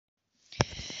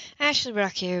Ashley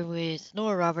Brock here with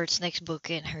Nora Roberts' next book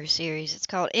in her series. It's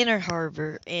called Inner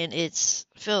Harbor, and it's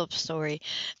Philip's story.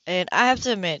 And I have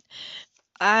to admit,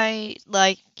 I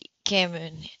like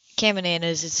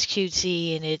Caminanas. It's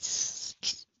cutesy and it's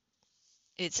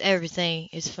everything.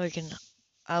 It's fucking.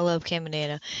 I love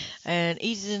Caminana. And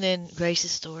Ethan and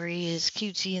Grace's story is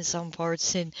cutesy in some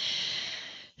parts and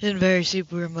very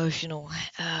super emotional.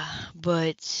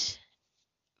 But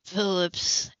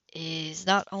Phillips is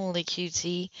not only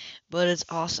cutesy, but it's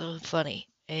also funny.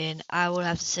 And I would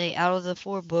have to say, out of the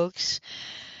four books,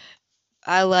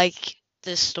 I like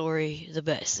this story the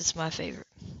best. It's my favorite.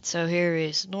 So here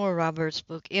is Nora Roberts'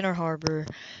 book, Inner Harbor,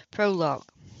 Prologue.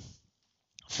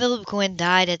 Philip Quinn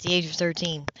died at the age of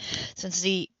 13. Since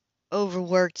the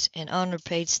overworked and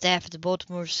underpaid staff at the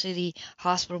Baltimore City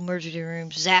Hospital emergency room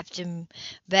zapped him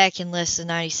back in less than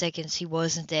 90 seconds, he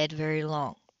wasn't dead very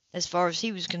long. As far as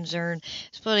he was concerned,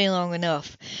 it's plenty long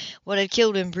enough. What had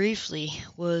killed him briefly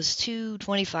was two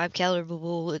 25 caliber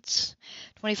bullets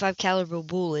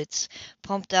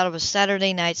pumped out of a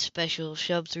Saturday night special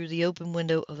shoved through the open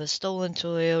window of a stolen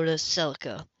Toyota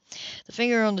Celica. The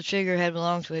finger on the trigger had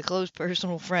belonged to a close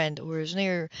personal friend, or as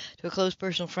near to a close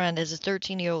personal friend as a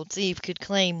 13-year-old thief could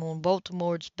claim on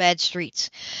Baltimore's bad streets.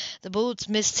 The bullets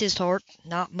missed his heart,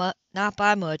 not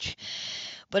by much,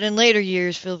 but in later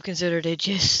years Philip considered it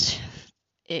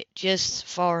just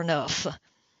far enough.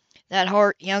 That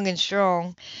heart, young and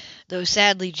strong, though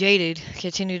sadly jaded,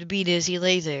 continued to beat as he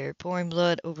lay there, pouring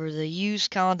blood over the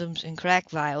used condoms and crack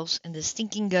vials in the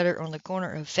stinking gutter on the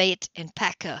corner of Fayette and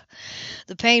Paca.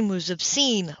 The pain was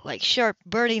obscene, like sharp,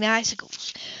 burning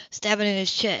icicles stabbing in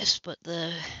his chest, but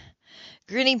the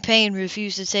grinning pain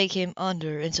refused to take him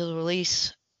under until the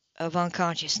release of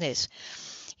unconsciousness.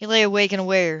 He lay awake and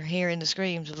aware, hearing the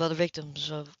screams of other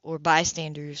victims or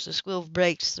bystanders, the squeal of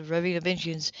brakes, the revving of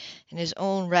engines, and his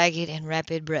own ragged and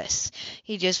rapid breaths.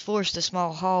 He just forced a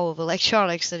small haul of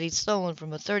electronics that he'd stolen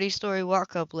from a 30-story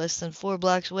walk-up less than 4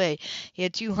 blocks away. He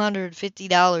had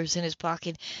 $250 in his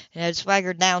pocket and had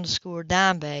swaggered down to score a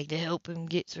dime bag to help him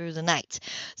get through the night.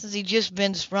 Since he'd just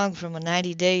been sprung from a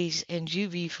 90 days in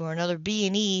juvie for another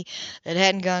B&E that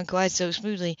hadn't gone quite so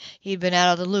smoothly, he'd been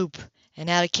out of the loop and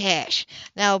out of cash.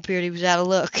 Now it appeared he was out of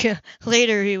luck.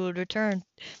 Later he would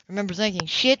remember thinking,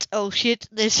 shit, oh shit,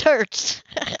 this hurts.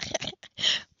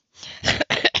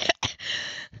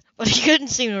 But he couldn't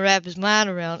seem to wrap his mind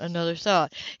around another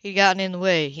thought. He'd gotten in the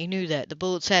way. He knew that. The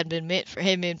bullets hadn't been meant for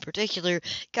him in particular.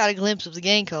 Got a glimpse of the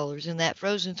gang collars in that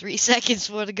frozen 3 seconds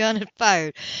before the gun had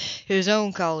fired. His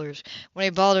own collars. When he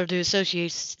bothered to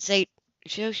associate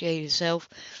himself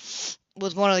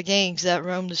with one of the gangs that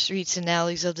roamed the streets and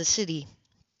alleys of the city.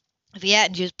 If he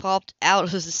hadn't just popped out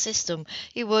of the system,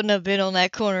 he wouldn't have been on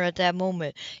that corner at that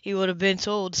moment. He would have been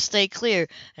told to stay clear,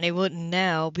 and he wouldn't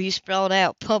now be sprawled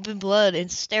out, pumping blood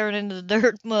and staring into the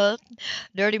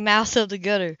dirty mouth of the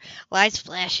gutter. Lights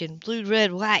flashing, blue,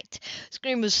 red, white.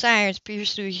 Scream of sirens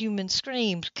pierced through human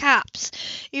screams. Cops!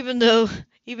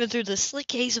 Even through the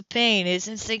slick haze of pain, his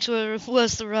instinct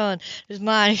was to run. His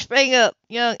mind sprang up,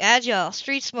 young, agile,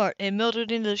 street smart, and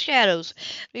melted into the shadows,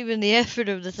 leaving the effort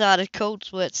of the thought of cold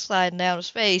sweat sliding down his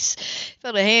face. He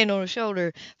felt a hand on his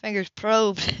shoulder, fingers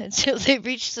probed until they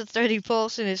reached the steady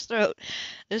pulse in his throat.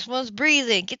 This one's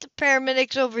breathing. Get the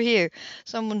paramedics over here.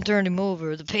 Someone turned him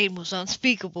over. The pain was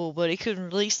unspeakable, but he couldn't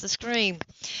release the scream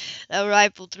that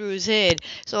rifled through his head.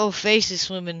 Saw faces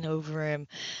swimming over him.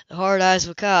 The hard eyes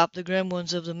of a cop, the grim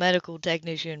ones of the medical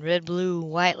technician. Red, blue,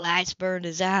 and white lights burned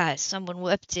his eyes. Someone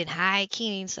wept in high,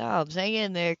 keening sobs. Hang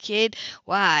in there, kid.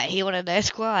 Why? He wanted to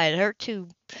ask why. It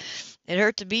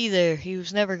hurt to be there. He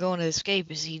was never going to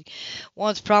escape as he'd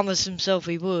once promised himself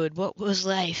he would. What was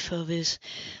left of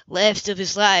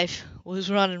his life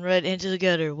was running right into the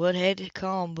gutter. What had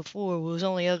come before was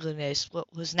only ugliness.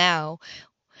 What was now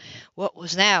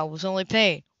was only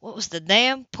pain. What was the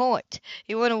damn point?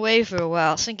 He went away for a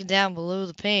while, sinking down below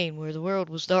the pain, where the world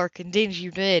was dark and dingy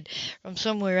red. From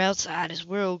somewhere outside his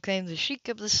world came the shriek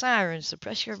of the sirens, the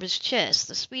pressure of his chest,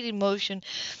 the speeding motion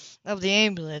of the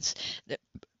ambulance.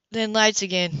 Then lights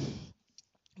again,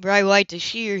 bright white to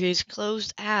sheer his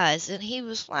closed eyes, and he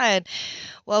was flying,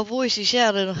 while voices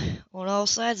shouted on all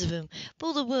sides of him.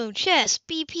 Bullet wound, chest,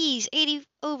 BP's 80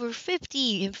 over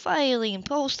 50, and filing,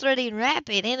 pulse threading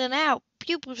rapid, in and out.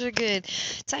 Pupils are good.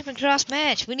 Type and cross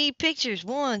match. We need pictures.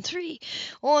 1, 3,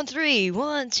 on 3,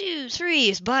 1, 2, 3.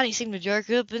 His body seemed to jerk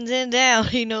up and then down.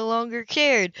 He no longer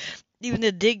cared. Even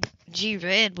the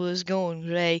G-Red was going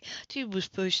gray. Tube was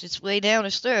pushed its way down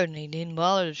his throat, and he didn't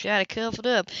bother to try to cuff it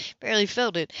up. Barely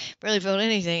felt it. Barely felt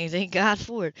anything, and thank God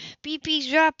for it. BP's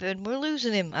dropping. We're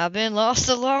losing him. I've been lost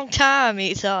a long time,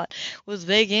 he thought. With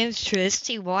vague interest,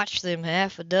 he watched them,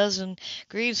 half a dozen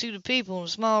green-suited people in a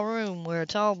small room where a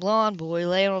tall blond boy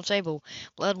lay on a table.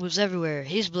 Blood was everywhere.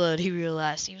 His blood, he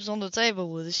realized. He was on the table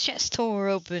with his chest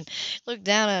torn open. He looked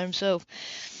down at himself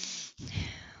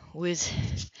with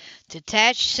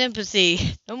detached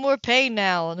sympathy. No more pain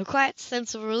now, and the quiet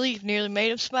sense of relief nearly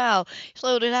made him smile. He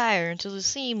floated higher until the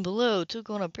scene below took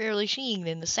on a pearly sheen,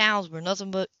 and the sounds were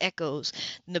nothing but echoes.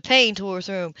 Then the pain tore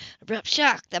through him, an abrupt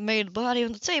shock that made the body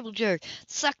on the table jerk,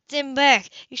 sucked him back.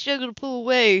 He struggled to pull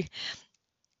away.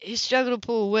 His struggle to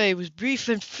pull away was brief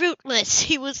and fruitless.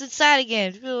 He was inside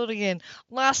again, filled again,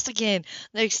 lost again.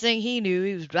 Next thing he knew,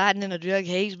 he was riding in a drug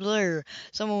haze blur.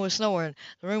 Someone was snoring.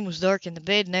 The room was dark and the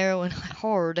bed narrow and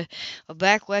hard. A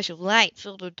backlash of light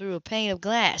filtered through a pane of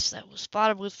glass that was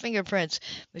spotted with fingerprints.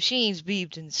 Machines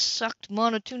beeped and sucked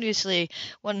monotonously.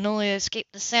 One only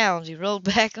escaped the sounds. He rolled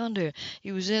back under.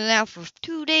 He was in and out for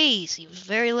 2 days. He was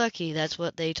very lucky, that's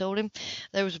what they told him.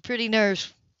 There was a pretty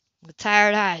nurse with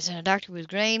tired eyes, and a doctor with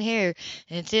graying hair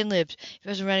and thin lips. He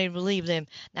wasn't ready to believe them,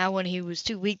 not when he was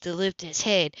too weak to lift his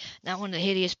head, not when the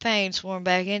hideous pain swarmed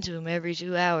back into him every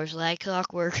 2 hours like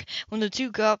clockwork. When the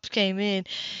 2 cops came in,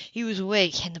 he was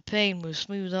awake, and the pain was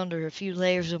smoothed under a few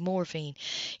layers of morphine.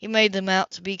 He made them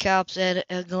out to be cops at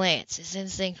a glance. His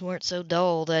instincts weren't so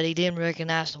dull that he didn't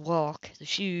recognize the walk, the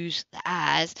shoes, the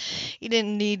eyes. He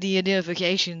didn't need the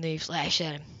identification they flashed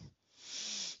at him.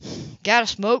 Got a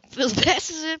smoke? Phil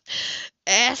passes him.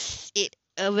 Asked it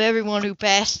of everyone who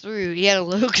passed through. He had a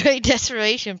low-grade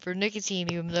desperation for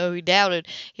nicotine, even though he doubted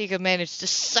he could manage to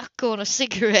suck on a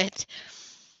cigarette.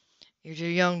 You're too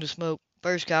young to smoke.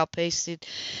 First cop pasted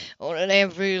on an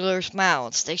amphibious smile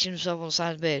and stationed himself on the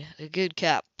side of the bed. The good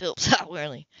cop, Phil thought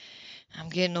wearily. I'm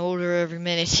getting older every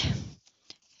minute.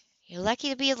 You're lucky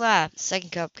to be alive. The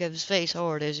second cop kept his face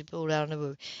hard as he pulled out a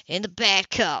notebook. And the bad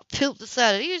cop, Phil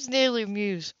decided. He was nearly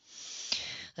amused.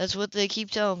 That's what they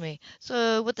keep telling me.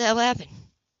 So, what the hell happened?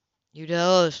 You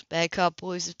tell us. Bad cop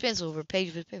poised his pencil over a page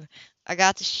of his paper. I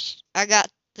got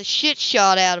the shit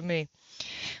shot out of me.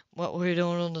 What were you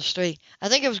doing on the street? I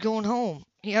think I was going home.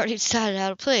 He already decided how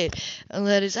to play it and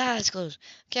let his eyes close.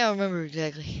 Can't remember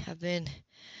exactly. I've been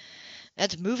at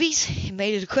the movies. He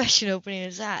made it a question, opening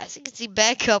his eyes. He could see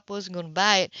Bad Cop wasn't going to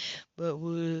buy it, but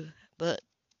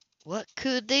what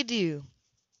could they do?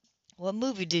 What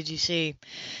movie did you see?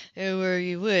 Who were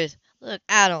you with? Look,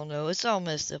 I don't know. It's all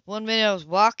messed up. 1 minute I was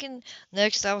walking,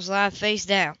 next I was lying face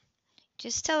down.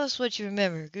 Just tell us what you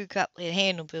remember. Good cop laid a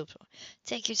hand on Phil's arm.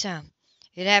 Take your time.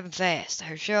 It happened fast. I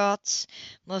heard shots.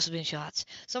 Must have been shots.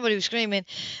 Somebody was screaming.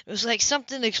 It was like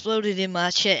something exploded in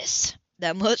my chest.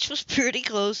 That much was pretty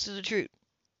close to the truth.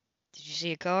 Did you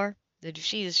see a car? Did you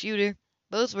see the shooter?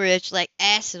 Both were etched like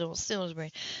acid on Stillman's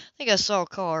brain. I think I saw a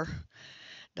car.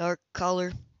 Dark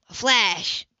color. A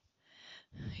flash.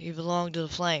 He belonged to the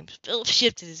flames. Philip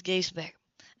shifted his gaze back.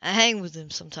 I hang with them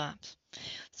sometimes.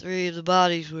 3 of the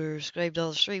bodies were scraped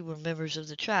off the street were members of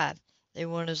the tribe. They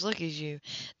weren't as lucky as you.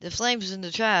 The flames in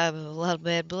the tribe have a lot of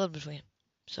bad blood between them.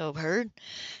 So I've heard.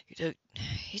 You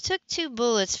took 2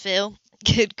 bullets, Phil.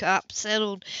 Good cop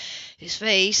settled his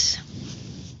face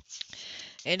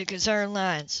into concerned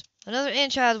lines. Another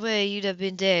inch out of the way, you'd have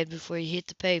been dead before you hit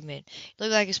the pavement. You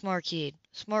look like a smart kid.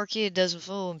 A smart kid doesn't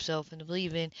fool himself into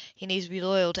believing he needs to be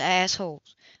loyal to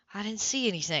assholes. I didn't see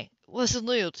anything. It wasn't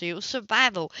loyalty. It was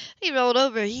survival. He rolled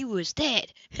over. He was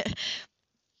dead.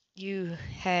 You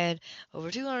had over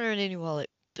 200 in your wallet.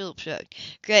 Philip shrugged,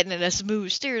 regretting it as the mood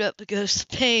stirred up the ghost of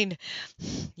pain.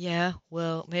 Yeah,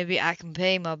 well, maybe I can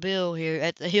pay my bill here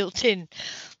at the Hilton.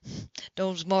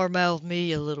 Don't smart-mouth me,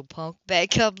 you little punk.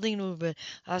 Bad cop leaned over.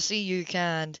 I see your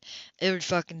kind every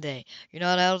fucking day. You're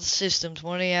not out of the system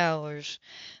 20 hours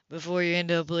before you end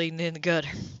up bleeding in the gutter.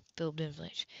 Philip didn't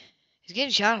flinch. Is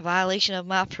getting shot a violation of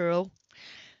my parole?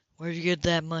 Where'd you get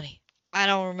that money? I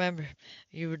don't remember.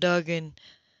 You were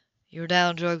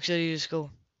down Drug City to score.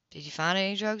 Did you find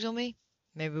any drugs on me?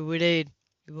 Maybe we did.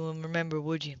 You wouldn't remember,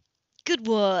 would you? Good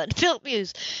one. Philip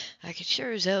mused. I could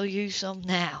sure as hell use some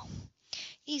now.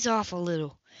 Ease off a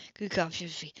little. Good cop shifted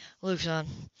his feet. Look, son,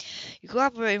 you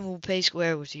cooperate and we'll pay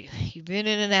square with you. You've been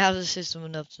in and out of the system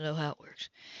enough to know how it works.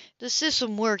 If the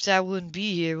system worked, I wouldn't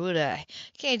be here, would I?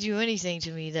 You can't do anything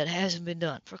to me that hasn't been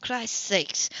done. For Christ's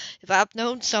sakes, if I'd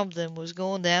known something was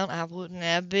going down, I wouldn't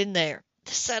have been there.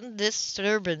 The sudden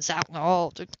disturbance out in the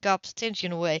hall took the cop's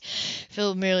attention away.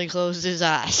 Philip merely closed his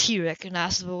eyes. He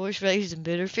recognized the voice raised in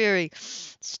bitter fury.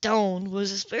 Stone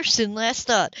was his first and last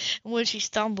thought, and when she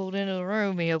stumbled into the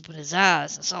room, he opened his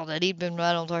eyes and saw that he'd been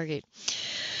right on target.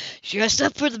 She dressed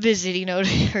up for the visit, he noted.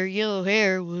 Her yellow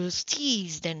hair was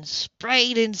teased and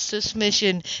sprayed in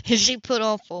submission, and she put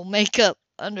on full makeup.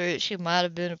 Under it, she might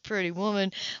have been a pretty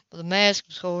woman, but the mask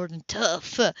was hard and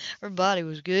tough. Her body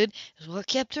was good. It was what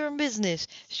kept her in business.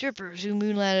 Strippers who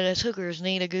moonlighted as hookers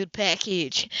need a good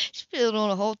package. She put on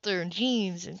a halter and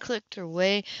jeans and clicked her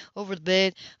way over the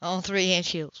bed on 3-inch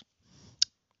heels.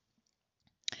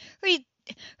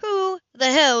 Who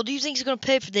the hell do you think's going to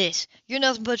pay for this? You're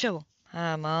nothing but trouble.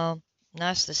 Hi, Mom.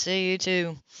 Nice to see you,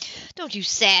 too. Don't you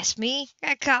sass me.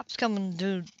 Got cops coming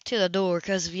to the door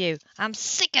 'cause of you. I'm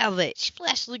sick of it. She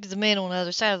flashed a look at the man on the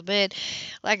other side of the bed.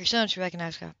 Like her son, she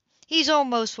recognized the cop. He's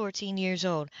almost 14 years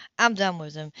old. I'm done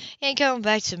with him. He ain't coming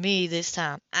back to me this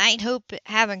time. I ain't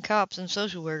having cops and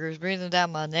social workers breathing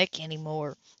down my neck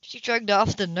anymore. She shrugged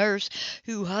off the nurse,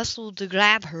 who hustled to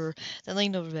grab her, then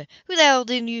leaned over the bed. Why the hell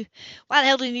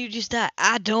didn't you just die?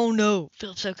 I don't know,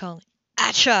 Philip said calmly.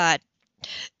 I tried.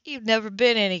 You've never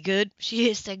been any good, she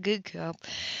hissed at good cop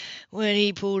when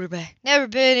he pulled her back. Never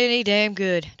been any damn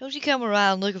good. Don't you come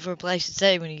around looking for a place to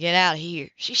stay when you get out of here,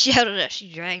 she shouted as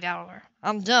she dragged out of her.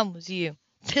 I'm done with you.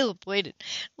 Philip waited,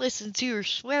 listened to her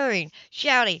swearing,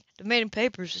 shouting, demanding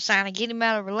papers to sign and get him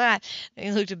out of her life. Then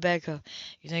he looked at Becca.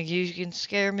 You think you can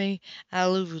scare me? I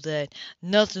live with that.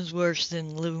 Nothing's worse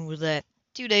than living with that.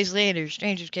 2 days later,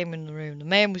 strangers came into the room. The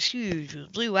man was huge,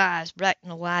 with blue eyes, bright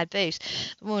and a wide face.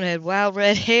 The woman had wild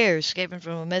red hair escaping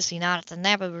from a messy knot at the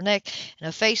nape of her neck, and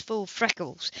a face full of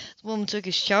freckles. The woman took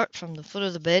his chart from the foot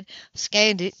of the bed,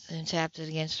 scanned it, and tapped it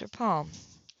against her palm.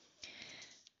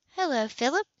 Hello,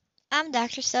 Philip. I'm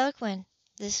Dr. Stella Quinn.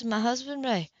 This is my husband,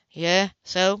 Ray. Yeah,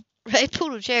 so? Ray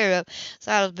pulled a chair up,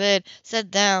 side of the bed,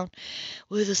 sat down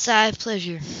with a sigh of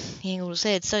pleasure. He angled his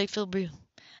head, studied Philip briefly.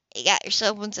 You got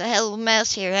yourself into a hell of a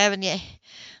mess here, haven't you?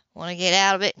 Want to get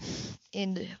out of it?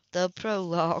 In the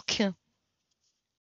prologue.